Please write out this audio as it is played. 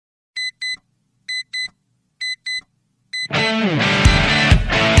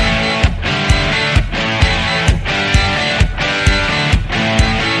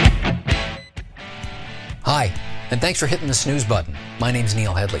and thanks for hitting the snooze button. My name's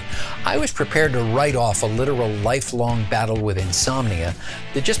Neil Headley. I was prepared to write off a literal lifelong battle with insomnia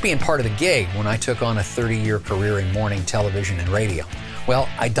that just being part of the gig when I took on a 30-year career in morning television and radio. Well,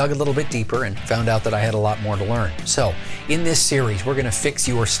 I dug a little bit deeper and found out that I had a lot more to learn. So, in this series, we're going to fix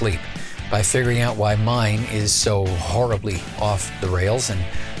your sleep by figuring out why mine is so horribly off the rails and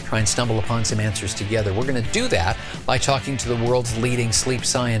try and stumble upon some answers together. We're going to do that by talking to the world's leading sleep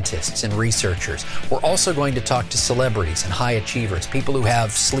scientists and researchers. We're also going to talk to celebrities and high achievers, people who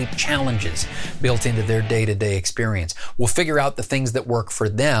have sleep challenges built into their day-to-day experience. We'll figure out the things that work for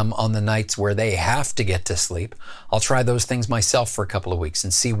them on the nights where they have to get to sleep. I'll try those things myself for a couple of weeks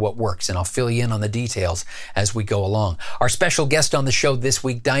and see what works, and I'll fill you in on the details as we go along. Our special guest on the show this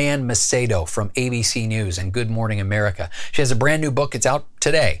week, Diane Macedo from ABC News and Good Morning America. She has a brand new book. It's out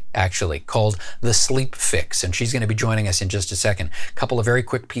today, actually, called The Sleep Fix, and she's going to be joining us in just a second. A couple of very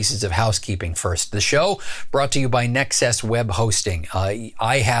quick pieces of housekeeping first. The show brought to you by Nexus Web Hosting.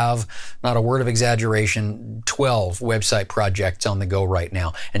 I have, not a word of exaggeration, 12 website projects on the go right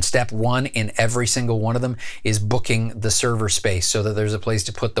now, and step one in every single one of them is booking the server space so that there's a place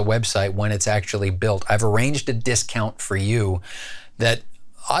to put the website when it's actually built. I've arranged a discount for you that,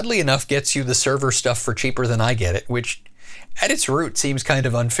 oddly enough, gets you the server stuff for cheaper than I get it, which at its root seems kind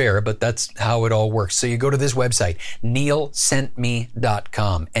of unfair, but that's how it all works. So you go to this website,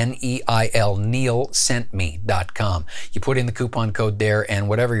 neilsentme.com, N-E-I-L, neilsentme.com. You put in the coupon code there, and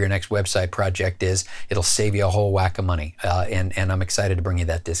whatever your next website project is, it'll save you a whole whack of money. And I'm excited to bring you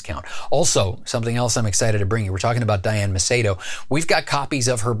that discount. Also, something else I'm excited to bring you. We're talking about Diane Macedo. We've got copies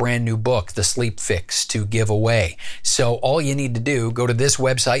of her brand new book, The Sleep Fix, to give away. So all you need to do, go to this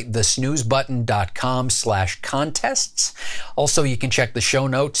website, thesnoozebutton.com/contests. Also, you can check the show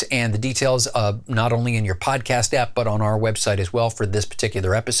notes and the details not only in your podcast app, but on our website as well for this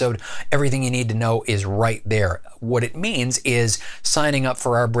particular episode. Everything you need to know is right there. What it means is signing up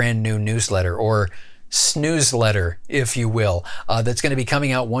for our brand new newsletter, or snoozeletter, if you will, that's going to be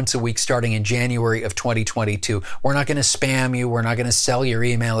coming out once a week starting in January of 2022. We're not going to spam you. We're not going to sell your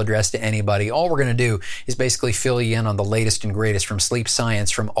email address to anybody. All we're going to do is basically fill you in on the latest and greatest from sleep science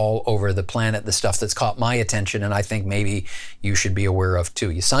from all over the planet, the stuff that's caught my attention and I think maybe you should be aware of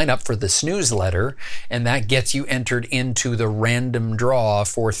too. You sign up for the snoozeletter, and that gets you entered into the random draw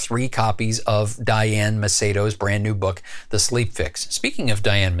for 3 copies of Diane Macedo's brand new book, The Sleep Fix. Speaking of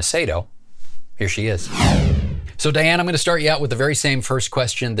Diane Macedo, here she is. So Diane, I'm going to start you out with the very same first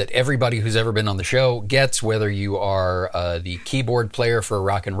question that everybody who's ever been on the show gets, whether you are the keyboard player for a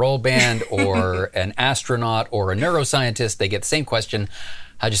rock and roll band or an astronaut or a neuroscientist. They get the same question.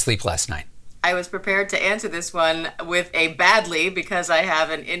 How'd you sleep last night? I was prepared to answer this one with a badly because I have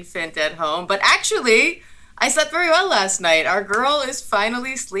an infant at home. But actually, I slept very well last night. Our girl is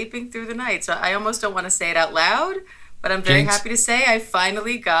finally sleeping through the night. So I almost don't want to say it out loud. But I'm very happy to say I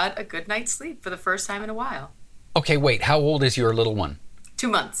finally got a good night's sleep for the first time in a while. Okay, wait. How old is your little one? 2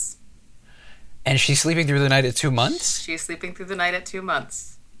 months. And she's sleeping through the night at 2 months? She's sleeping through the night at 2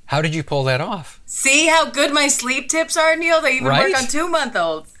 months. How did you pull that off? See how good my sleep tips are, Neil? They even work on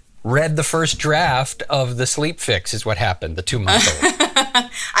 2-month-olds. Read the first draft of The Sleep Fix is what happened, the 2-month-old.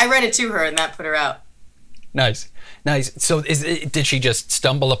 I read it to her, and that put her out. Nice. So did she just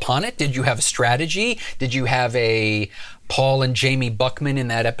stumble upon it? Did you have a strategy? Did you have a Paul and Jamie Buckman in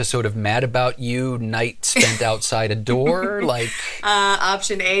that episode of Mad About You, night spent outside a door?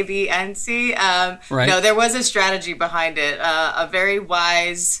 Option A, B, and C. Right. No, there was a strategy behind it. A very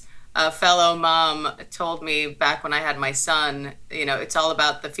wise fellow mom told me back when I had my son, it's all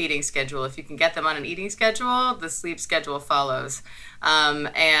about the feeding schedule. If you can get them on an eating schedule, the sleep schedule follows.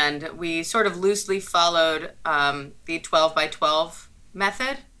 And we sort of loosely followed the 12 by 12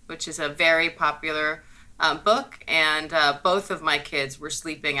 method, which is a very popular book. And both of my kids were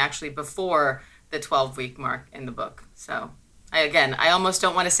sleeping actually before the 12-week mark in the book. So, I almost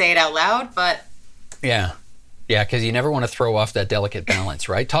don't want to say it out loud, but... Yeah, because you never want to throw off that delicate balance,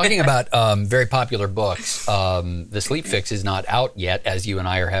 right? Talking about very popular books, The Sleep Fix is not out yet as you and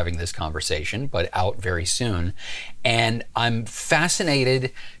I are having this conversation, but out very soon. And I'm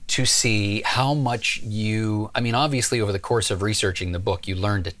fascinated to see how much obviously over the course of researching the book, you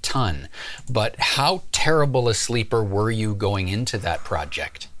learned a ton, but how terrible a sleeper were you going into that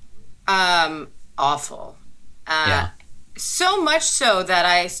project? Awful. Yeah. So much so that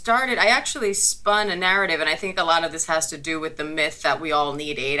I actually spun a narrative, and I think a lot of this has to do with the myth that we all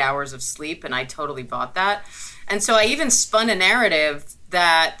need 8 hours of sleep, and I totally bought that. And so I even spun a narrative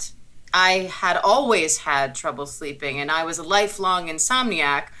that I had always had trouble sleeping, and I was a lifelong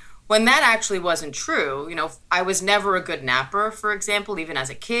insomniac, when that actually wasn't true. I was never a good napper, for example, even as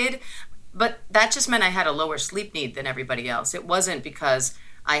a kid. But that just meant I had a lower sleep need than everybody else. It wasn't because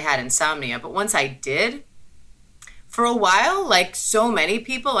I had insomnia. But once I did, for a while, like so many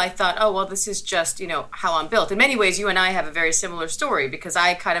people, I thought, oh, well, this is just, how I'm built. In many ways, you and I have a very similar story because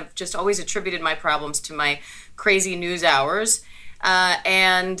I kind of just always attributed my problems to my crazy news hours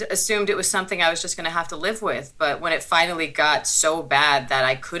and assumed it was something I was just going to have to live with. But when it finally got so bad that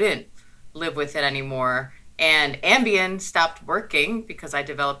I couldn't live with it anymore and Ambien stopped working because I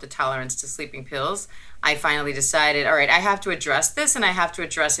developed a tolerance to sleeping pills, I finally decided, all right, I have to address this and I have to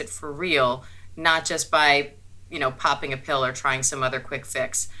address it for real, not just by popping a pill or trying some other quick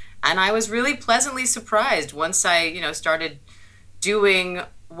fix. And I was really pleasantly surprised once I, started doing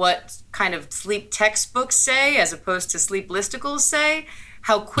what kind of sleep textbooks say as opposed to sleep listicles say,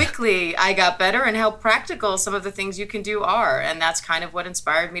 how quickly I got better and how practical some of the things you can do are. And that's kind of what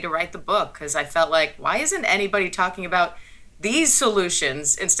inspired me to write the book, because I felt like, why isn't anybody talking about these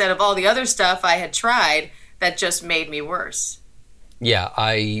solutions instead of all the other stuff I had tried that just made me worse? Yeah,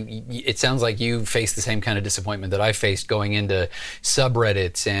 it sounds like you faced the same kind of disappointment that I faced going into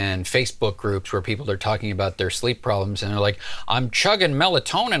subreddits and Facebook groups where people are talking about their sleep problems and they're like, I'm chugging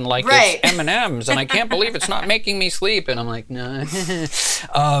melatonin like it's M&Ms and I can't believe it's not making me sleep. And I'm like, no.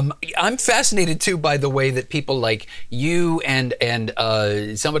 I'm fascinated too by the way that people like you and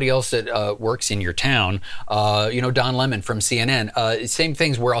somebody else that works in your town, Don Lemon from CNN, same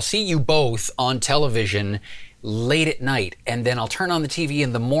things where I'll see you both on television late at night, and then I'll turn on the TV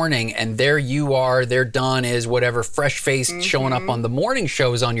in the morning, and there you are, there Don is, whatever, fresh-faced, showing up on the morning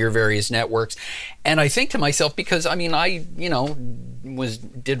shows on your various networks. And I think to myself, because, I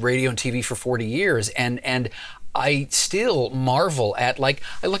did radio and TV for 40 years, and I still marvel at,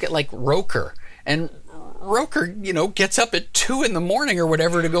 I look at, Roker, and Roker, gets up at 2 in the morning or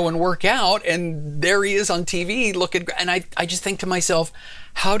whatever to go and work out, and there he is on TV looking, and I just think to myself,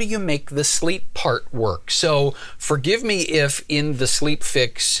 how do you make the sleep part work? So forgive me if in the sleep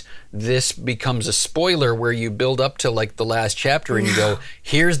fix this becomes a spoiler where you build up to the last chapter and you go,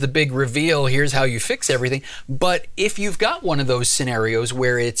 here's the big reveal, here's how you fix everything. But if you've got one of those scenarios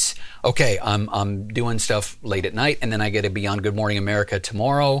where it's, okay, I'm doing stuff late at night and then I get to be on Good Morning America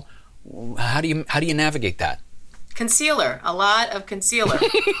tomorrow, how do you navigate that? Concealer, a lot of concealer.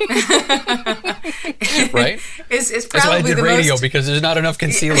 Right? Is That's why I did radio, because there's not enough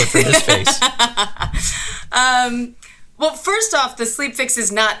concealer for this face. Well, first off, the Sleep Fix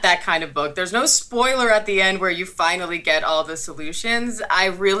is not that kind of book. There's no spoiler at the end where you finally get all the solutions. I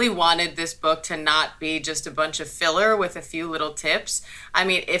really wanted this book to not be just a bunch of filler with a few little tips. I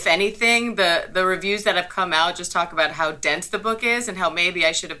mean, if anything, the reviews that have come out just talk about how dense the book is and how maybe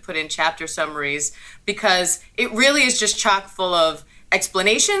I should have put in chapter summaries, because it really is just chock full of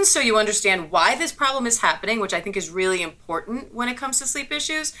explanations so you understand why this problem is happening, which I think is really important when it comes to sleep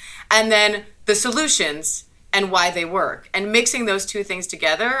issues, and then the solutions and why they work. And mixing those two things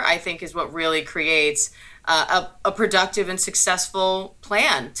together, I think, is what really creates a productive and successful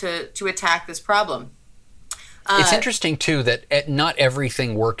plan to attack this problem. It's interesting, too, that not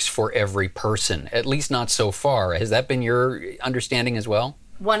everything works for every person, at least not so far. Has that been your understanding as well?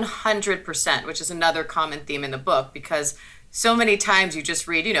 100%, which is another common theme in the book, because so many times you just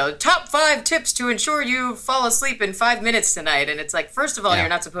read, top 5 tips to ensure you fall asleep in 5 minutes tonight. And it's like, first of all, you're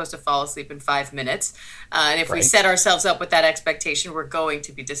not supposed to fall asleep in 5 minutes. And if we set ourselves up with that expectation, we're going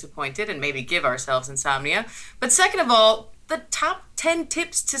to be disappointed and maybe give ourselves insomnia. But second of all, the top 10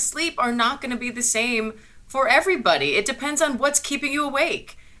 tips to sleep are not going to be the same for everybody. It depends on what's keeping you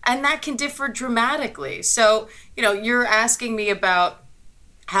awake. And that can differ dramatically. So, you're asking me about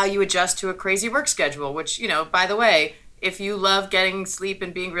how you adjust to a crazy work schedule, which, by the way, if you love getting sleep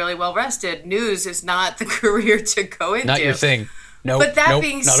and being really well rested, news is not the career to go into. Not your thing. No. But that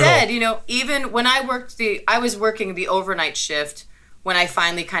being said, even when I was working the overnight shift when I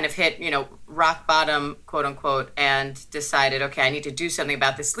finally kind of hit, rock bottom, quote unquote, and decided, okay, I need to do something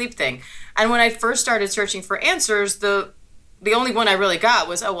about this sleep thing. And when I first started searching for answers, the only one I really got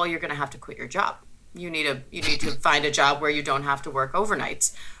was, oh, well, you're going to have to quit your job. You need to find a job where you don't have to work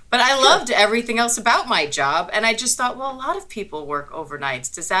overnights. But I loved everything else about my job, and I just thought, well, a lot of people work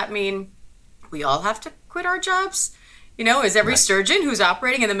overnights. Does that mean we all have to quit our jobs? Is every surgeon who's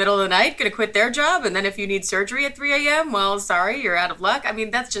operating in the middle of the night going to quit their job? And then if you need surgery at 3 a.m., well, sorry, you're out of luck. I mean,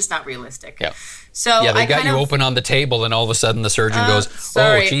 that's just not realistic. Yeah. So they got you open on the table, and all of a sudden the surgeon goes,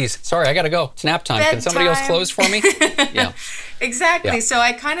 sorry. oh, geez, sorry, I got to go. It's nap time. Bedtime. Can somebody else close for me? Yeah. Exactly. Yeah. So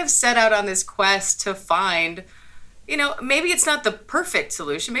I kind of set out on this quest to find, maybe it's not the perfect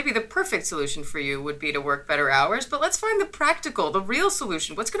solution. Maybe the perfect solution for you would be to work better hours, but let's find the practical, the real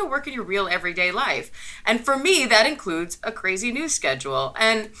solution. What's going to work in your real everyday life? And for me, that includes a crazy news schedule.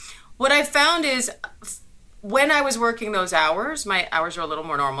 And What I found is when I was working those hours, my hours are a little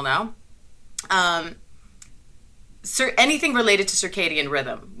more normal now. Anything related to circadian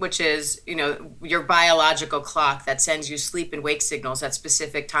rhythm, which is, your biological clock that sends you sleep and wake signals at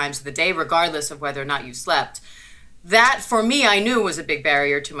specific times of the day, regardless of whether or not you slept. That, for me, I knew was a big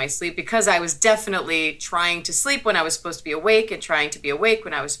barrier to my sleep because I was definitely trying to sleep when I was supposed to be awake and trying to be awake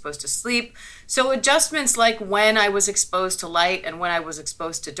when I was supposed to sleep. So adjustments like when I was exposed to light and when I was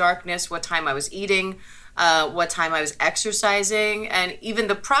exposed to darkness, what time I was eating, what time I was exercising, and even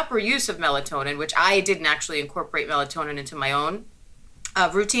the proper use of melatonin, which I didn't actually incorporate melatonin into my own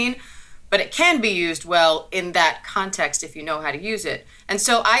routine, but it can be used well in that context if you know how to use it. And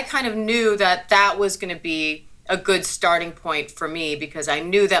so I kind of knew that that was going to be a good starting point for me because I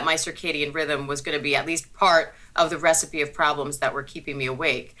knew that my circadian rhythm was going to be at least part of the recipe of problems that were keeping me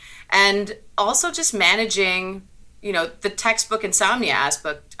awake. And also just managing the textbook insomnia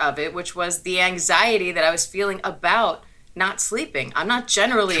aspect of it, which was the anxiety that I was feeling about not sleeping. I'm not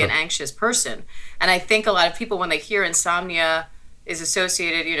generally an anxious person. And I think a lot of people, when they hear insomnia is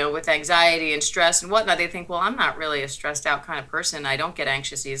associated, with anxiety and stress and whatnot, they think, well, I'm not really a stressed out kind of person. I don't get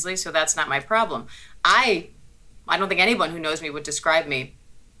anxious easily, so that's not my problem. I don't think anyone who knows me would describe me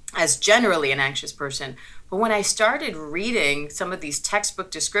as generally an anxious person. But when I started reading some of these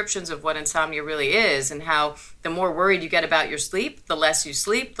textbook descriptions of what insomnia really is and how the more worried you get about your sleep, the less you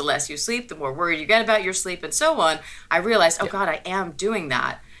sleep, the more worried you get about your sleep, and so on, I realized, oh God, I am doing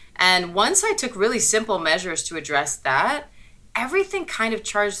that. And once I took really simple measures to address that, everything kind of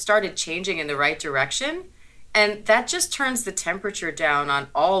started changing in the right direction. And that just turns the temperature down on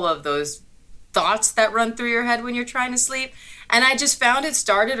all of those thoughts that run through your head when you're trying to sleep. And I just found it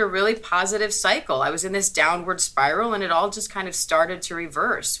started a really positive cycle. I was in this downward spiral and it all just kind of started to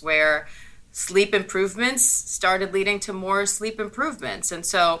reverse where sleep improvements started leading to more sleep improvements. And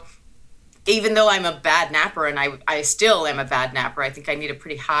so even though I'm a bad napper, and I still am a bad napper, I think I need a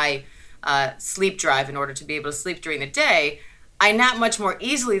pretty high sleep drive in order to be able to sleep during the day, I nap much more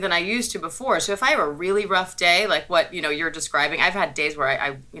easily than I used to before. So if I have a really rough day, like what you're describing, I've had days where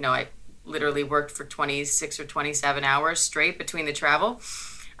I literally worked for 26 or 27 hours straight between the travel.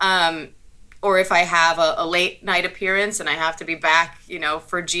 Or if I have a late night appearance and I have to be back,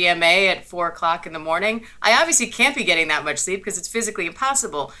 for GMA at 4:00 in the morning, I obviously can't be getting that much sleep because it's physically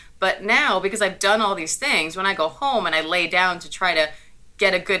impossible. But now, because I've done all these things, when I go home and I lay down to try to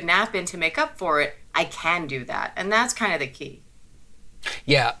get a good nap in to make up for it, I can do that. And that's kind of the key.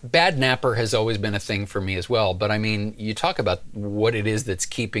 Yeah, bad napper has always been a thing for me as well. But I mean, you talk about what it is that's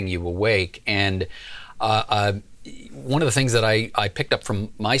keeping you awake. And one of the things that I picked up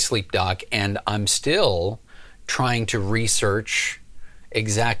from my sleep doc, and I'm still trying to research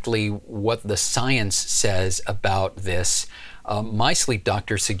exactly what the science says about this. My sleep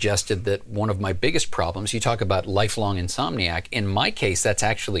doctor suggested that one of my biggest problems, you talk about lifelong insomniac, in my case that's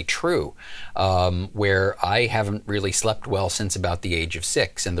actually true, where I haven't really slept well since about the age of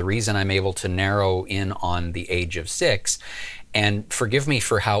 6. And the reason I'm able to narrow in on the age of 6, and forgive me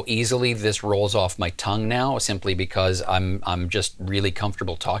for how easily this rolls off my tongue now, simply because I'm just really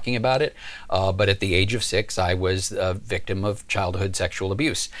comfortable talking about it. But at the age of 6, I was a victim of childhood sexual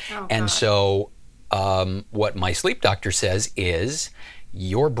abuse. Oh, and so what my sleep doctor says is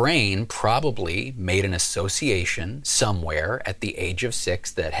your brain probably made an association somewhere at the age of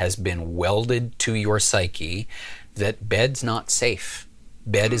 6 that has been welded to your psyche that bed's not safe.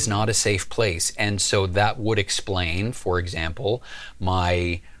 Bed is not a safe place. And so that would explain, for example,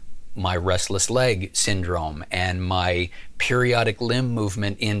 my restless leg syndrome and my periodic limb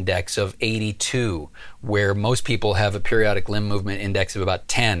movement index of 82, where most people have a periodic limb movement index of about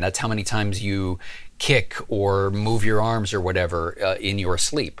 10. That's how many times you kick or move your arms or whatever in your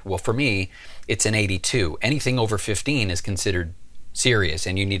sleep. Well, for me, it's an 82. Anything over 15 is considered serious,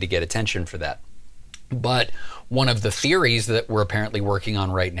 and you need to get attention for that. But one of the theories that we're apparently working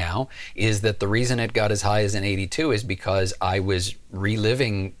on right now is that the reason it got as high as an 82 is because I was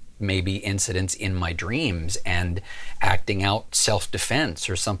reliving maybe incidents in my dreams and acting out self-defense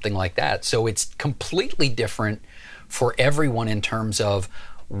or something like that. So it's completely different for everyone in terms of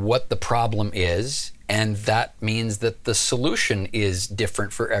what the problem is, and that means that the solution is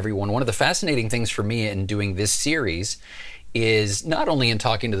different for everyone. One of the fascinating things for me in doing this series is not only in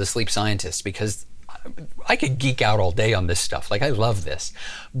talking to the sleep scientists, because I could geek out all day on this stuff. Like, I love this.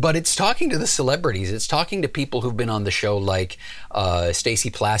 But it's talking to the celebrities. It's talking to people who've been on the show, like Stacey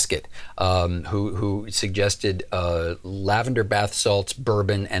Plaskett, who suggested lavender bath salts,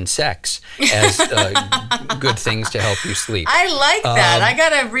 bourbon, and sex as good things to help you sleep. I like that. I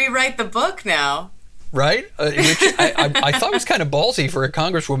got to rewrite the book now. right? Which I thought was kind of ballsy for a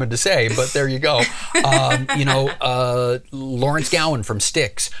congresswoman to say, but there you go. Lawrence Gowan from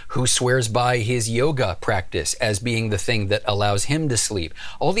Styx, who swears by his yoga practice as being the thing that allows him to sleep.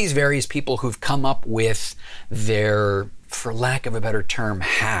 All these various people who've come up with their, for lack of a better term,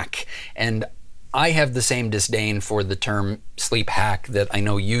 hack. And I have the same disdain for the term sleep hack that I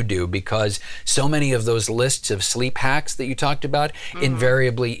know you do, because so many of those lists of sleep hacks that you talked about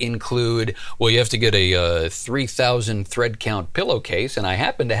invariably include, well, you have to get a 3,000 thread count pillowcase, and I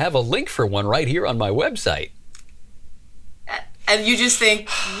happen to have a link for one right here on my website. And you just think,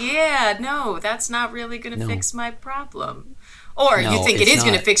 yeah, no, that's not really going to fix my problem. Or you think it is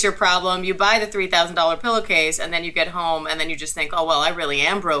going to fix your problem. You buy the $3,000 pillowcase, and then you get home, and then you just think, oh, well, I really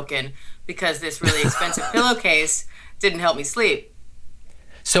am broken because this really expensive pillowcase didn't help me sleep.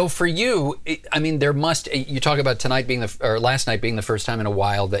 So for you, I mean, you talk about last night being the first time in a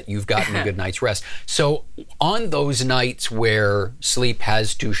while that you've gotten a good night's rest. So on those nights where sleep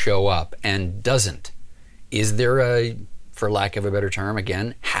has to show up and doesn't, is there a, for lack of a better term,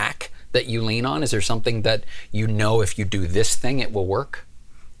 again, hack that you lean on? Is there something that you know if you do this thing, it will work?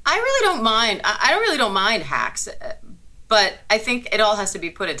 I really don't mind. I really don't mind hacks, but I think it all has to be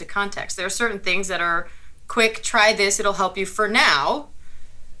put into context. There are certain things that are quick, try this, it'll help you for now.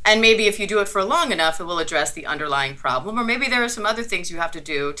 And maybe if you do it for long enough, it will address the underlying problem. Or maybe there are some other things you have to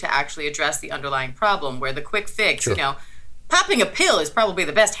do to actually address the underlying problem, where the quick fix, Sure. Popping a pill is probably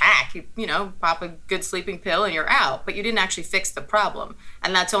the best hack. Pop a good sleeping pill and you're out, but you didn't actually fix the problem.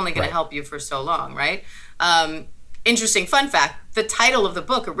 And that's only going to help you for so long, right? Interesting fun fact, the title of the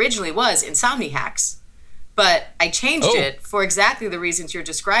book originally was Insomnia Hacks, but I changed it for exactly the reasons you're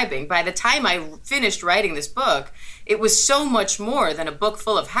describing. By the time I finished writing this book, it was so much more than a book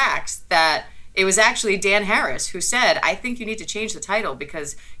full of hacks that it was actually Dan Harris who said, I think you need to change the title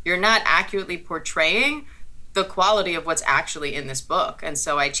because you're not accurately portraying the quality of what's actually in this book. And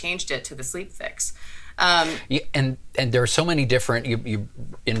so I changed it to the sleep fix. And there are so many different, you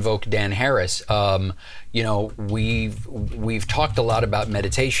invoke Dan Harris. We've talked a lot about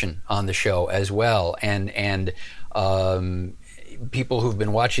meditation on the show as well. And people who've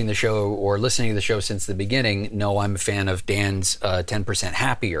been watching the show or listening to the show since the beginning know I'm a fan of Dan's 10%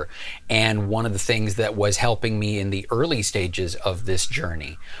 Happier. And one of the things that was helping me in the early stages of this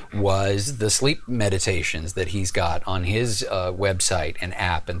journey was the sleep meditations that he's got on his website and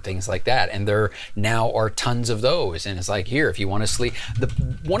app and things like that. And there now are tons of those. And it's like, here, if you want to sleep.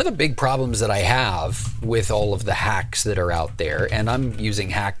 One of the big problems that I have with all of the hacks that are out there, and I'm using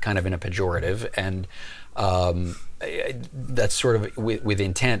hack kind of in a pejorative, and that's sort of with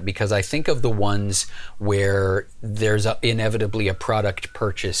intent, because I think of the ones where there's inevitably a product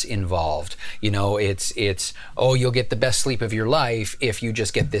purchase involved. It's you'll get the best sleep of your life if you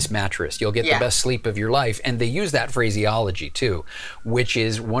just get this mattress. You'll get the best sleep of your life. And they use that phraseology too, which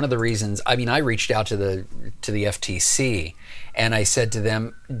is one of the reasons. I mean, I reached out to the FTC and I said to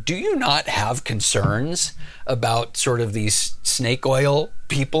them, do you not have concerns about sort of these snake oil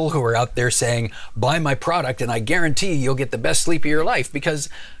people who are out there saying, buy my product and I guarantee you'll get the best sleep of your life? Because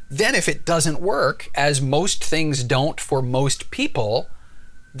then if it doesn't work, as most things don't for most people,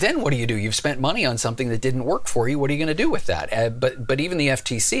 then what do? You've spent money on something that didn't work for you. What are you going to do with that? But even the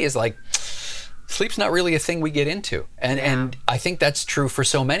FTC is like, sleep's not really a thing we get into. And I think that's true for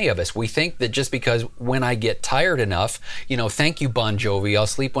so many of us. We think that just because when I get tired enough, thank you, Bon Jovi, I'll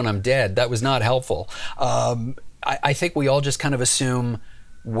sleep when I'm dead. That was not helpful. I think we all just kind of assume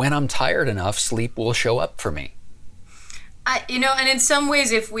when I'm tired enough, sleep will show up for me. And in some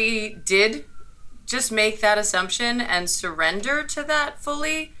ways, if we did just make that assumption and surrender to that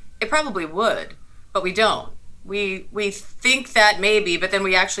fully, it probably would, but we don't. We think that maybe, but then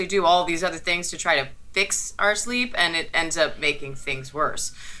we actually do all these other things to try to fix our sleep, and it ends up making things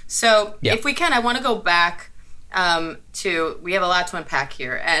worse. So if we can, I want to go back we have a lot to unpack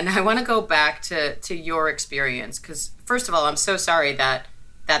here, and I want to go back to your experience, because first of all, I'm so sorry that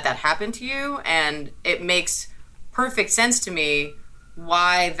happened to you, and it makes perfect sense to me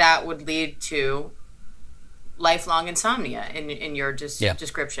why that would lead to lifelong insomnia in your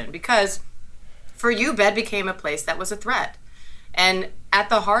description, because for you, bed became a place that was a threat. And at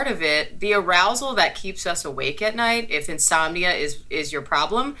the heart of it, the arousal that keeps us awake at night, if insomnia is your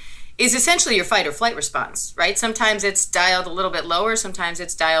problem, is essentially your fight or flight response, right? Sometimes it's dialed a little bit lower, sometimes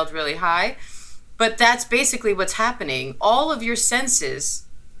it's dialed really high, but that's basically what's happening. All of your senses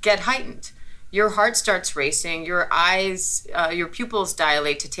get heightened. Your heart starts racing, your eyes, your pupils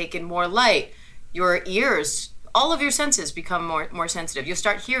dilate to take in more light, your ears, all of your senses become more sensitive. You'll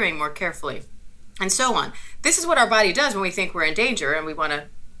start hearing more carefully, and so on. This is what our body does when we think we're in danger and we want to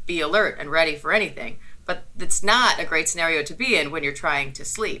be alert and ready for anything. But it's not a great scenario to be in when you're trying to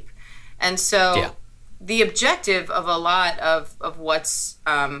sleep. And so the objective of a lot of what's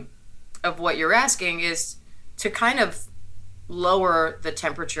of what you're asking is to kind of lower the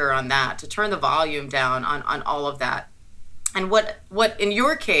temperature on that, to turn the volume down on all of that. And what in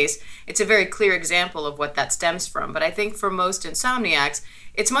your case, it's a very clear example of what that stems from. But I think for most insomniacs,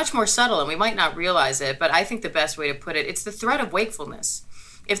 it's much more subtle and we might not realize it. But I think the best way to put it, it's the threat of wakefulness.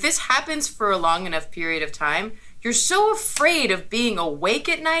 If this happens for a long enough period of time, you're so afraid of being awake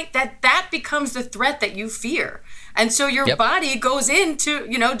at night that becomes the threat that you fear. And so your body goes into,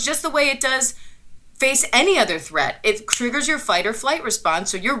 just the way it does face any other threat. It triggers your fight or flight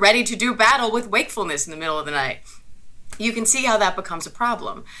response. So you're ready to do battle with wakefulness in the middle of the night. You can see how that becomes a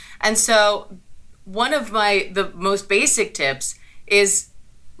problem. And so one of the most basic tips is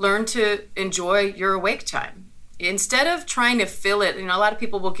learn to enjoy your awake time. Instead of trying to fill it, a lot of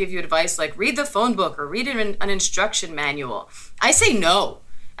people will give you advice like read the phone book or read an instruction manual. I say no.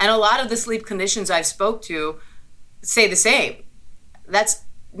 And a lot of the sleep clinicians I've spoke to say the same. That's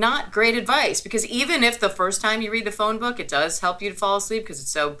not great advice, because even if the first time you read the phone book, it does help you to fall asleep because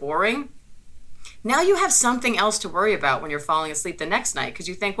it's so boring, now you have something else to worry about when you're falling asleep the next night, because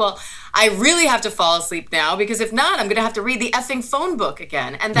you think, well, I really have to fall asleep now, because if not, I'm going to have to read the effing phone book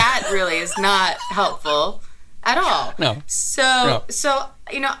again. And that really is not helpful at all. No. So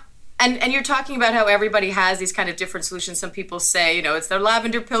and you're talking about how everybody has these kind of different solutions. Some people say, it's their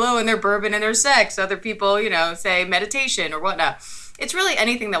lavender pillow and their bourbon and their sex. Other people, say meditation or whatnot. It's really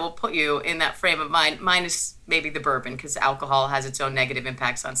anything that will put you in that frame of mind, minus maybe the bourbon, because alcohol has its own negative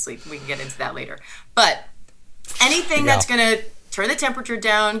impacts on sleep. We can get into that later. But anything that's going to turn the temperature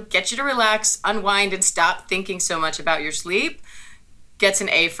down, get you to relax, unwind, and stop thinking so much about your sleep gets an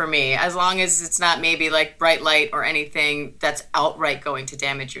A for me, as long as it's not maybe like bright light or anything that's outright going to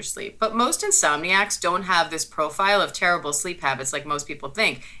damage your sleep. But most insomniacs don't have this profile of terrible sleep habits like most people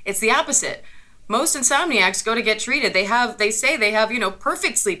think. It's the opposite. Most insomniacs go to get treated. They say they have,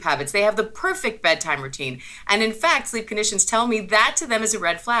 perfect sleep habits. They have the perfect bedtime routine. And in fact, sleep conditions tell me that to them is a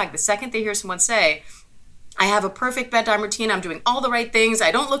red flag. The second they hear someone say, I have a perfect bedtime routine, I'm doing all the right things, I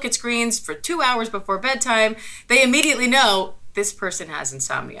don't look at screens for 2 hours before bedtime, they immediately know this person has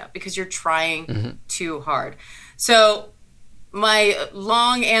insomnia, because you're trying too hard. So my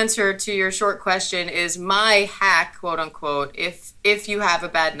long answer to your short question is my hack, quote unquote, if you have a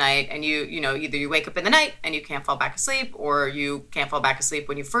bad night and you either you wake up in the night and you can't fall back asleep, or you can't fall back asleep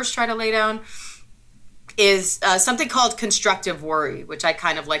when you first try to lay down, is something called constructive worry, which I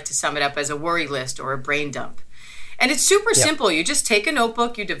kind of like to sum it up as a worry list or a brain dump. And it's super simple. You just take a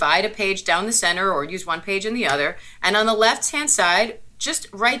notebook, you divide a page down the center, or use one page in the other, and on the left-hand side, just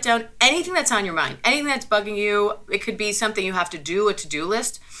write down anything that's on your mind, anything that's bugging you. It could be something you have to do, a to-do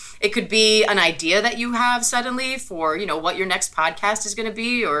list. It could be an idea that you have suddenly for, what your next podcast is going to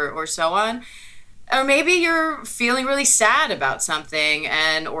be, or so on. Or maybe you're feeling really sad about something,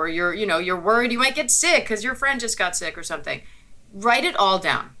 or you're worried you might get sick because your friend just got sick or something. Write it all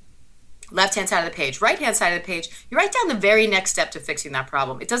down. Left-hand side of the page, right-hand side of the page, you write down the very next step to fixing that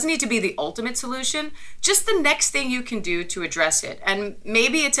problem. It doesn't need to be the ultimate solution, just the next thing you can do to address it. And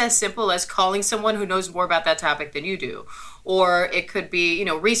maybe it's as simple as calling someone who knows more about that topic than you do. Or it could be,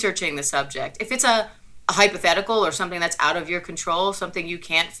 researching the subject. If it's a hypothetical or something that's out of your control, something you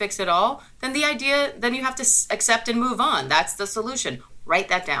can't fix at all, then you have to accept and move on. That's the solution. Write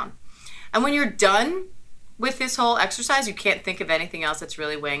that down. And when you're done with this whole exercise, you can't think of anything else that's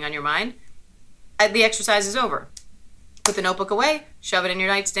really weighing on your mind, the exercise is over. Put the notebook away, shove it in your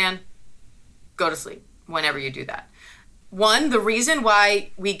nightstand, go to sleep whenever you do that. The reason why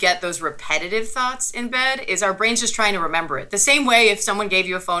we get those repetitive thoughts in bed is our brain's just trying to remember it. The same way if someone gave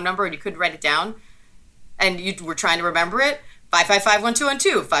you a phone number and you couldn't write it down and you were trying to remember it,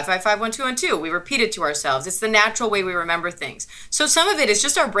 555-1212, 555-1212. We repeat it to ourselves. It's the natural way we remember things. So some of it is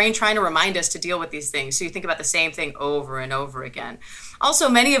just our brain trying to remind us to deal with these things. So you think about the same thing over and over again. Also,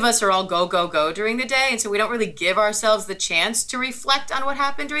 many of us are all go, go, go during the day. And so we don't really give ourselves the chance to reflect on what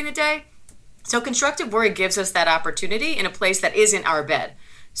happened during the day. So constructive worry gives us that opportunity in a place that isn't our bed.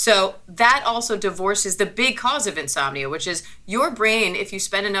 So that also divorces the big cause of insomnia, which is your brain, if you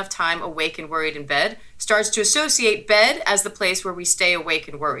spend enough time awake and worried in bed, starts to associate bed as the place where we stay awake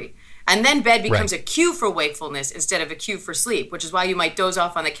and worry. And then bed becomes a cue for wakefulness instead of a cue for sleep, which is why you might doze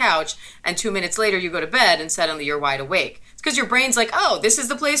off on the couch and 2 minutes later you go to bed and suddenly you're wide awake. It's because your brain's like, oh, this is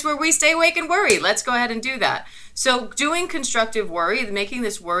the place where we stay awake and worry. Let's go ahead and do that. So doing constructive worry, making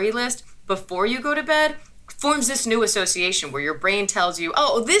this worry list before you go to bed, forms this new association where your brain tells you,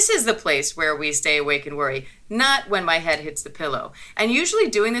 oh, this is the place where we stay awake and worry, not when my head hits the pillow. And usually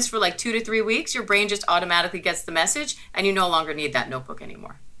doing this for like 2 to 3 weeks, your brain just automatically gets the message and you no longer need that notebook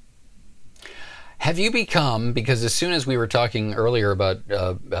anymore. Have you become, because as soon as we were talking earlier about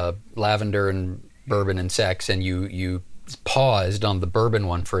lavender and bourbon and sex, and you paused on the bourbon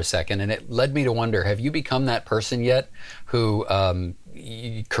one for a second, and it led me to wonder, have you become that person yet who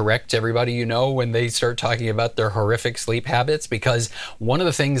corrects everybody you know when they start talking about their horrific sleep habits? Because one of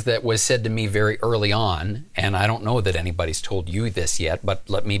the things that was said to me very early on, and I don't know that anybody's told you this yet, but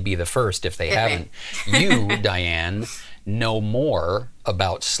let me be the first if they haven't. You, Diane, know more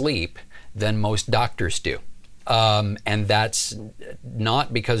about sleep than most doctors do. And that's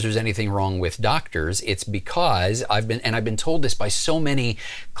not because there's anything wrong with doctors. It's because I've been told this by so many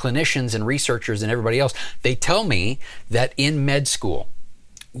clinicians and researchers and everybody else. They tell me that in med school,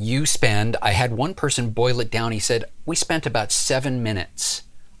 I had one person boil it down. He said, we spent about 7 minutes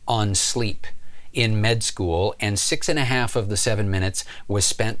on sleep in med school, and 6.5 of the 7 minutes was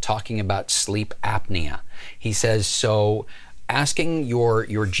spent talking about sleep apnea. He says, so asking your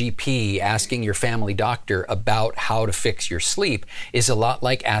GP, asking your family doctor about how to fix your sleep is a lot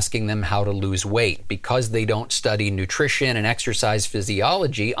like asking them how to lose weight. Because they don't study nutrition and exercise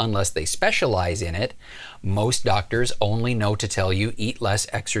physiology unless they specialize in it, most doctors only know to tell you eat less,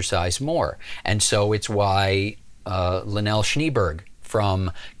 exercise more. And so it's why Linnell Schneeberg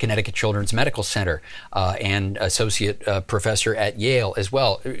from Connecticut Children's Medical Center and associate professor at Yale as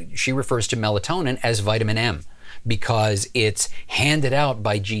well, she refers to melatonin as vitamin M, because it's handed out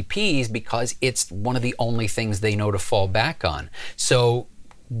by GPs because it's one of the only things they know to fall back on. So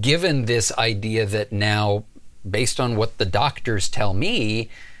given this idea that now, based on what the doctors tell me,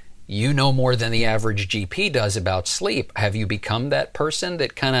 you know more than the average GP does about sleep, have you become that person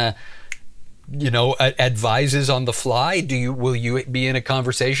that kind of, advises on the fly? Will you be in a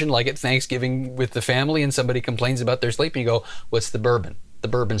conversation like at Thanksgiving with the family and somebody complains about their sleep and you go, what's the bourbon? The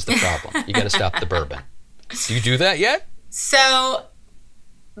bourbon's the problem. You got to stop the bourbon. Do you do that yet? So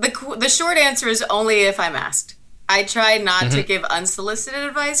the short answer is only if I'm asked. I try not to give unsolicited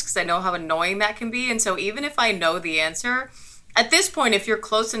advice because I know how annoying that can be. And so even if I know the answer, at this point, if you're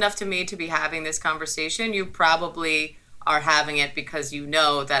close enough to me to be having this conversation, you probably are having it because you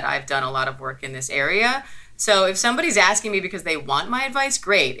know that I've done a lot of work in this area. So if somebody's asking me because they want my advice,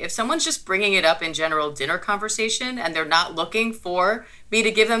 great. If someone's just bringing it up in general dinner conversation and they're not looking for me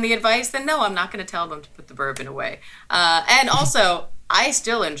to give them the advice, then no, I'm not going to tell them to put the bourbon away. And also, I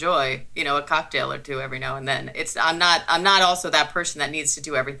still enjoy, a cocktail or two every now and then. I'm not also that person that needs to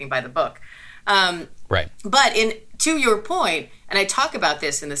do everything by the book. Right. But to your point, and I talk about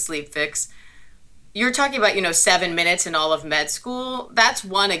this in the Sleep Fix, you're talking about, 7 minutes in all of med school. That's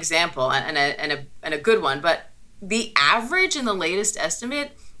one example and a good one. But the average in the latest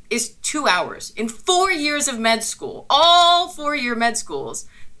estimate is 2 hours. In 4 years of med school, all 4-year med schools,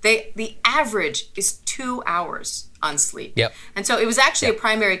 the average is 2 hours on sleep. Yep. And so it was actually a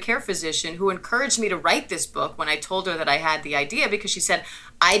primary care physician who encouraged me to write this book when I told her that I had the idea, because she said,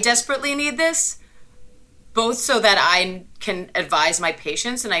 I desperately need this, both so that I can advise my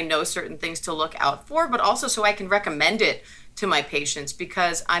patients and I know certain things to look out for, but also so I can recommend it to my patients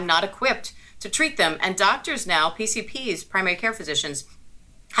because I'm not equipped to treat them. And doctors now, PCPs, primary care physicians,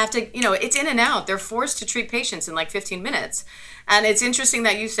 have to, it's in and out. They're forced to treat patients in like 15 minutes. And it's interesting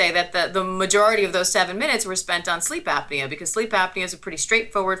that you say that the majority of those 7 minutes were spent on sleep apnea, because sleep apnea is a pretty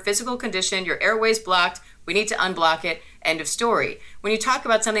straightforward physical condition. Your airway's blocked. We need to unblock it. End of story. When you talk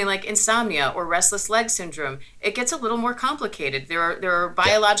about something like insomnia or restless leg syndrome, it gets a little more complicated. There are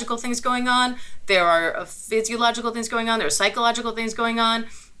biological things going on. There are physiological things going on. There are psychological things going on.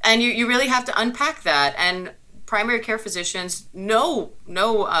 And you really have to unpack that. And primary care physicians know,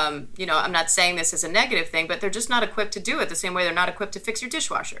 I'm not saying this as a negative thing, but they're just not equipped to do it the same way they're not equipped to fix your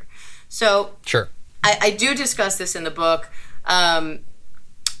dishwasher. So sure, I do discuss this in the book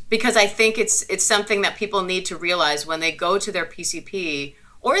because I think it's something that people need to realize when they go to their PCP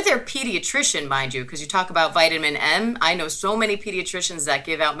or their pediatrician, mind you, because you talk about vitamin M. I know so many pediatricians that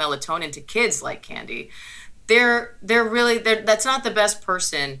give out melatonin to kids like candy. That's not the best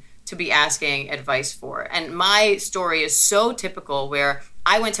person to be asking advice for. And my story is so typical, where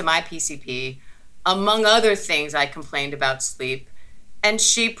I went to my PCP, among other things I complained about sleep, and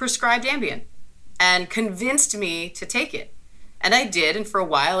she prescribed Ambien and convinced me to take it. And I did, and for a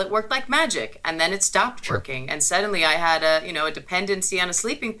while it worked like magic, and then it stopped working. And suddenly I had a dependency on a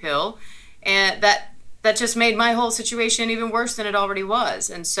sleeping pill, and that just made my whole situation even worse than it already was.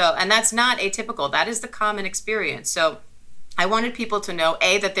 And that's not atypical. That is the common experience. So I wanted people to know,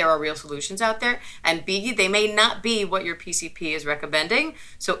 A, that there are real solutions out there, and B, they may not be what your PCP is recommending.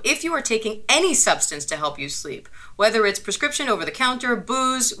 So if you are taking any substance to help you sleep, whether it's prescription, over-the-counter,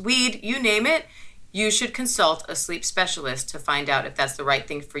 booze, weed, you name it, you should consult a sleep specialist to find out if that's the right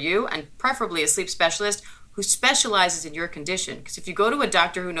thing for you, and preferably a sleep specialist who specializes in your condition. Because if you go to a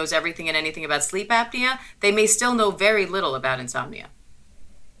doctor who knows everything and anything about sleep apnea, they may still know very little about insomnia.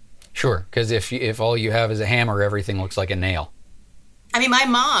 Sure, because if all you have is a hammer, everything looks like a nail. I mean, my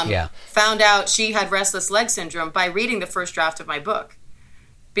mom found out she had restless leg syndrome by reading the first draft of my book,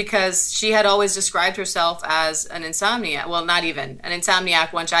 because she had always described herself as an insomniac. Well, not even an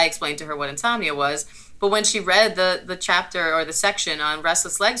insomniac once I explained to her what insomnia was. But when she read the chapter or the section on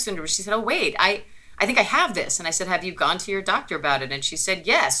restless leg syndrome, she said, oh, wait, I think I have this. And I said, have you gone to your doctor about it? And she said,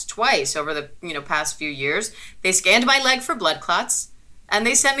 yes, twice over the past few years. They scanned my leg for blood clots, and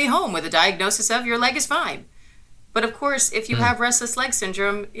they sent me home with a diagnosis of your leg is fine. But of course, if you have restless leg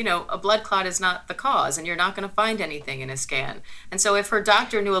syndrome, a blood clot is not the cause, and you're not going to find anything in a scan. And so if her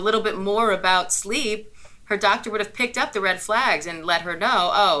doctor knew a little bit more about sleep, her doctor would have picked up the red flags and let her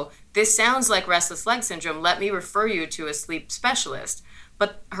know, oh, this sounds like restless leg syndrome. Let me refer you to a sleep specialist.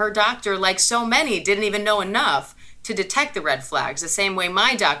 But her doctor, like so many, didn't even know enough to detect the red flags, the same way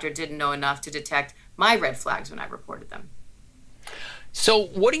my doctor didn't know enough to detect my red flags when I reported them. So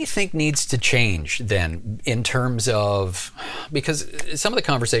what do you think needs to change then in terms of, because some of the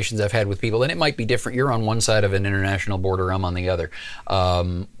conversations I've had with people, and it might be different, you're on one side of an international border, I'm on the other,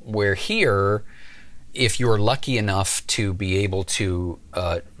 where here, if you're lucky enough to be able to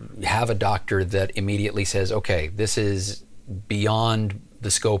have a doctor that immediately says, okay, this is beyond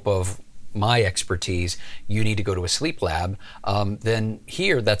the scope of my expertise, you need to go to a sleep lab, then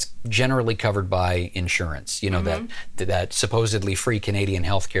here that's generally covered by insurance, that supposedly free Canadian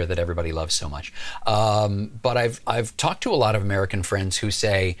healthcare that everybody loves so much. But I've talked to a lot of American friends who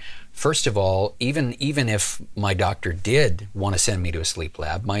say, first of all, even if my doctor did want to send me to a sleep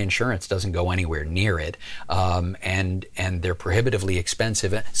lab, my insurance doesn't go anywhere near it, and they're prohibitively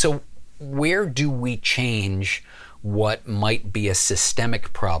expensive. So where do we change what might be a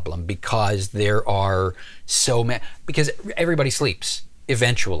systemic problem, because there are so many, because everybody sleeps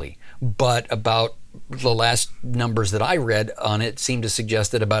eventually, but about the last numbers that I read on it seem to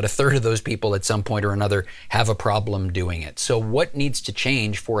suggest that about a third of those people at some point or another have a problem doing it. So what needs to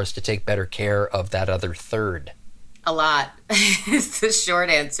change for us to take better care of that other third? A lot is the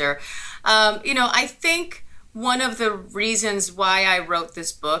short answer. I think one of the reasons why I wrote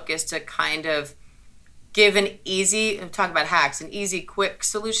this book is to kind of give an easy, talk about hacks, an easy, quick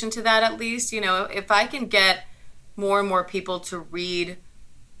solution to that at least. If I can get more and more people to read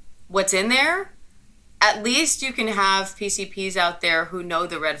what's in there, at least you can have PCPs out there who know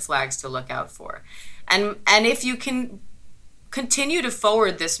the red flags to look out for. And if you can continue to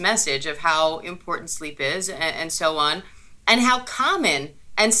forward this message of how important sleep is and so on, and how common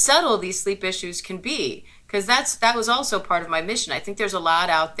and subtle these sleep issues can be, because that was also part of my mission. I think there's a lot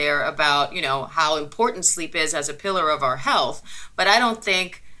out there about, how important sleep is as a pillar of our health, but I don't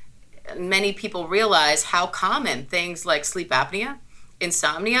think many people realize how common things like sleep apnea,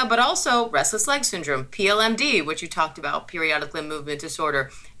 insomnia, but also restless leg syndrome, PLMD, which you talked about, periodic limb movement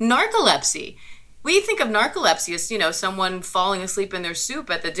disorder, narcolepsy. We think of narcolepsy as, someone falling asleep in their soup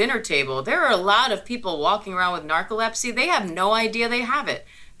at the dinner table. There are a lot of people walking around with narcolepsy. They have no idea they have it,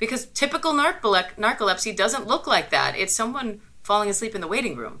 because typical narcolepsy doesn't look like that. It's someone falling asleep in the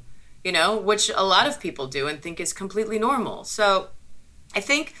waiting room, which a lot of people do and think is completely normal. So I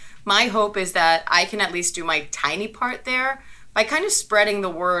think my hope is that I can at least do my tiny part there by kind of spreading the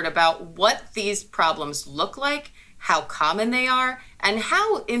word about what these problems look like, how common they are, and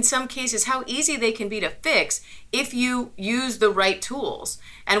how, in some cases, how easy they can be to fix if you use the right tools.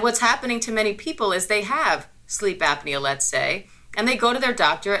 And what's happening to many people is they have sleep apnea, let's say, and they go to their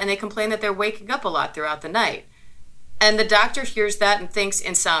doctor and they complain that they're waking up a lot throughout the night. And the doctor hears that and thinks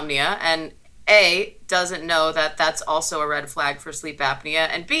insomnia, and A, doesn't know that that's also a red flag for sleep apnea,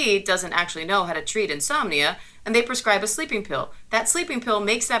 and B, doesn't actually know how to treat insomnia, and they prescribe a sleeping pill. That sleeping pill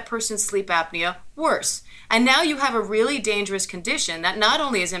makes that person's sleep apnea worse. And now you have a really dangerous condition that not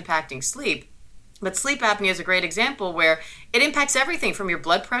only is impacting sleep, but sleep apnea is a great example where it impacts everything from your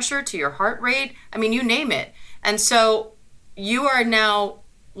blood pressure to your heart rate. I mean, you name it. And so you are now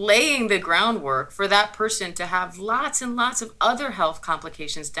laying the groundwork for that person to have lots and lots of other health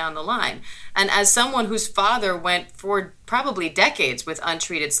complications down the line. And as someone whose father went for probably decades with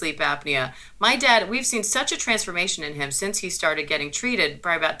untreated sleep apnea, my dad, we've seen such a transformation in him since he started getting treated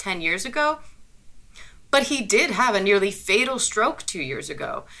probably about 10 years ago. But he did have a nearly fatal stroke 2 years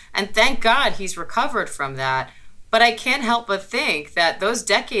ago. And thank God he's recovered from that. But I can't help but think that those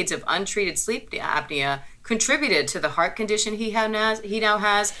decades of untreated sleep apnea contributed to the heart condition he now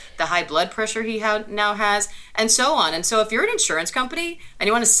has, the high blood pressure he now has, and so on. And so if you're an insurance company and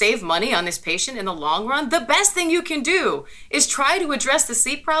you want to save money on this patient in the long run, the best thing you can do is try to address the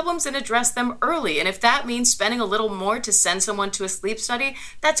sleep problems and address them early. And if that means spending a little more to send someone to a sleep study,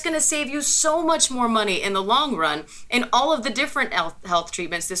 that's going to save you so much more money in the long run in all of the different health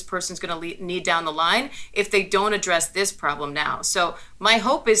treatments this person's going to need down the line if they don't address this problem now. So my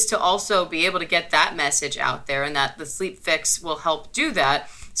hope is to also be able to get that message out there, and that the Sleep Fix will help do that,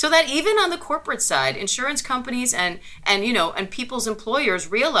 so that even on the corporate side, insurance companies and people's employers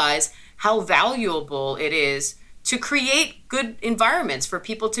realize how valuable it is to create good environments for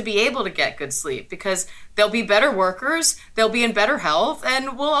people to be able to get good sleep, because they'll be better workers, they'll be in better health,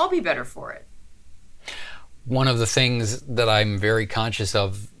 and we'll all be better for it. One of the things that I'm very conscious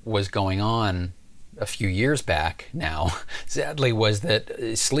of was going on a few years back now, sadly, was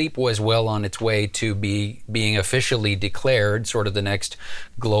that sleep was well on its way to being officially declared sort of the next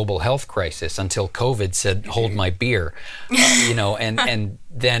global health crisis, until COVID said, hold my beer, and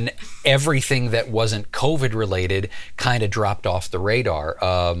then everything that wasn't COVID related kind of dropped off the radar.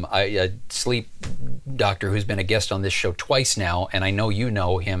 A sleep doctor who's been a guest on this show twice now, and I know you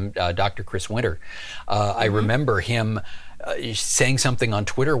know him, Dr. Chris Winter. I remember him saying something on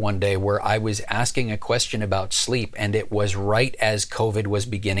Twitter one day where I was asking a question about sleep, and it was right as COVID was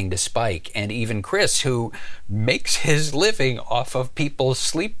beginning to spike. And even Chris, who makes his living off of people's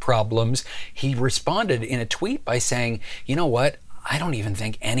sleep problems, he responded in a tweet by saying, you know what? I don't even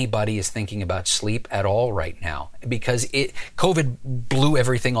think anybody is thinking about sleep at all right now, because COVID blew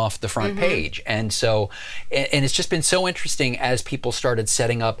everything off the front page. And so, and it's just been so interesting as people started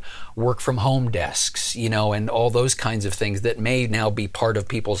setting up work from home desks, and all those kinds of things that may now be part of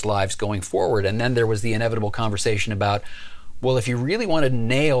people's lives going forward. And then there was the inevitable conversation about, well, if you really want to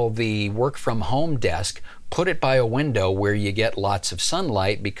nail the work from home desk, put it by a window where you get lots of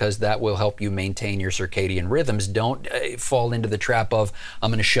sunlight, because that will help you maintain your circadian rhythms. Don't fall into the trap of,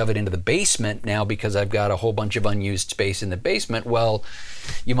 I'm going to shove it into the basement now because I've got a whole bunch of unused space in the basement. Well,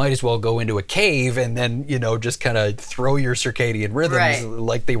 you might as well go into a cave and then, just kind of throw your circadian rhythms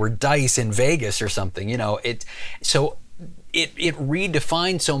like they were dice in Vegas or something. It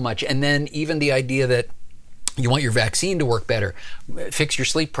redefined so much. And then even the idea that you want your vaccine to work better, fix your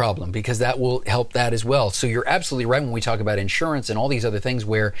sleep problem, because that will help that as well. So you're absolutely right when we talk about insurance and all these other things,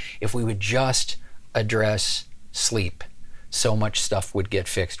 where if we would just address sleep, so much stuff would get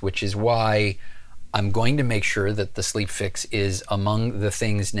fixed, which is why I'm going to make sure that the Sleep Fix is among the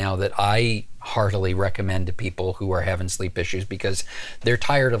things now that I heartily recommend to people who are having sleep issues, because they're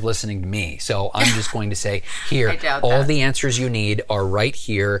tired of listening to me. So I'm just going to say, here, all the answers you need are right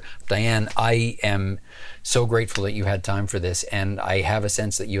here. Diane, I am so grateful that you had time for this, and I have a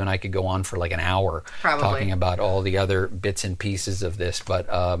sense that you and I could go on for like an hour talking about all the other bits and pieces of this, but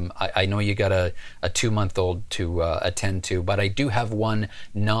I know you got a 2-month-old to attend to, but I do have one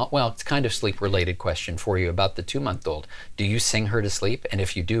it's kind of sleep related question for you about the 2-month-old. Do you sing her to sleep? And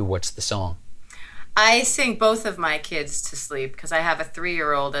if you do, what's the song? I sing both of my kids to sleep because I have a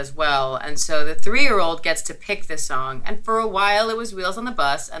 3-year-old as well. And so the 3-year-old gets to pick the song. And for a while it was Wheels on the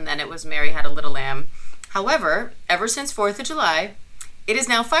Bus, and then it was Mary Had a Little Lamb. However, ever since 4th of July, it is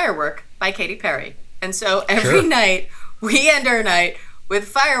now Firework by Katy Perry. And so every night we end our night with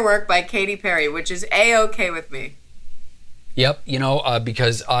Firework by Katy Perry, which is A-okay with me. Yep,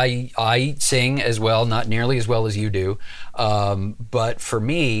 because I sing as well, not nearly as well as you do. But for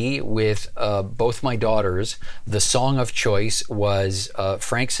me, with both my daughters, the song of choice was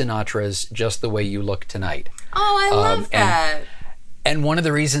Frank Sinatra's Just the Way You Look Tonight. Oh, I love that. And one of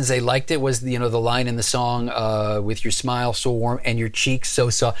the reasons they liked it was, the line in the song, with your smile so warm and your cheeks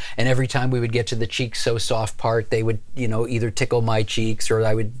so soft. And every time we would get to the cheeks so soft part, they would, either tickle my cheeks or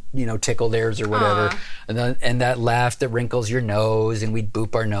I would, tickle theirs or whatever. And that laugh that wrinkles your nose, and we'd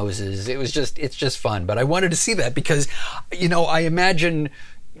boop our noses. It's just fun. But I wanted to see that because, I imagine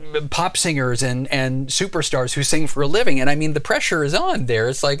pop singers and superstars who sing for a living, and I mean the pressure is on there.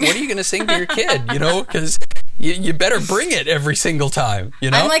 It's like, what are you going to sing to your kid? Because you better bring it every single time.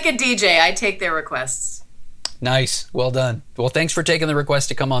 I'm like a DJ. I take their requests. Nice, well done. Well, thanks for taking the request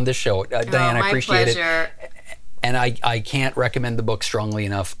to come on this show, Diane. I appreciate it. And I can't recommend the book strongly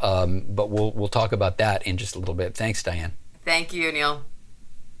enough. But we'll talk about that in just a little bit. Thanks, Diane. Thank you, Neil.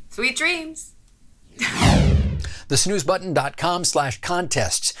 Sweet dreams.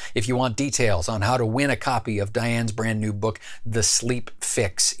 thesnoozebutton.com/contests if you want details on how to win a copy of Diane's brand new book, The Sleep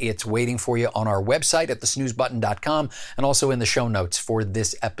Fix. It's waiting for you on our website at thesnoozebutton.com and also in the show notes for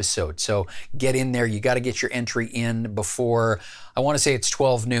this episode. So get in there. You got to get your entry in before, I want to say it's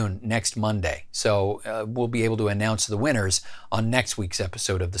 12 noon next Monday. So we'll be able to announce the winners on next week's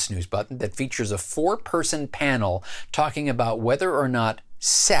episode of The Snooze Button that features a 4-person panel talking about whether or not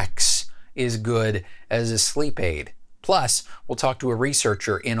sex is good as a sleep aid. Plus, we'll talk to a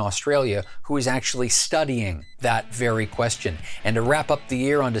researcher in Australia who is actually studying that very question. And to wrap up the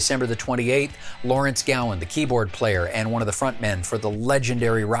year on December the 28th, Lawrence Gowan, the keyboard player and one of the frontmen for the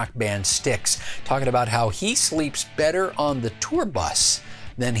legendary rock band Styx, talking about how he sleeps better on the tour bus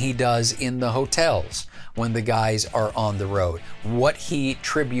than he does in the hotels when the guys are on the road. What he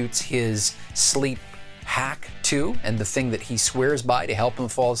tributes his sleep hack to and the thing that he swears by to help him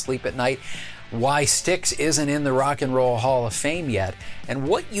fall asleep at night, why Styx isn't in the Rock and Roll Hall of Fame yet, and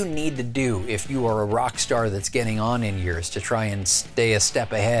what you need to do if you are a rock star that's getting on in years to try and stay a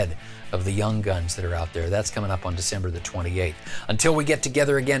step ahead of the young guns that are out there. That's coming up on December the 28th. Until we get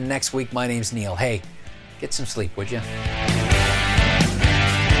together again next week, my name's Neil. Hey, get some sleep, would you?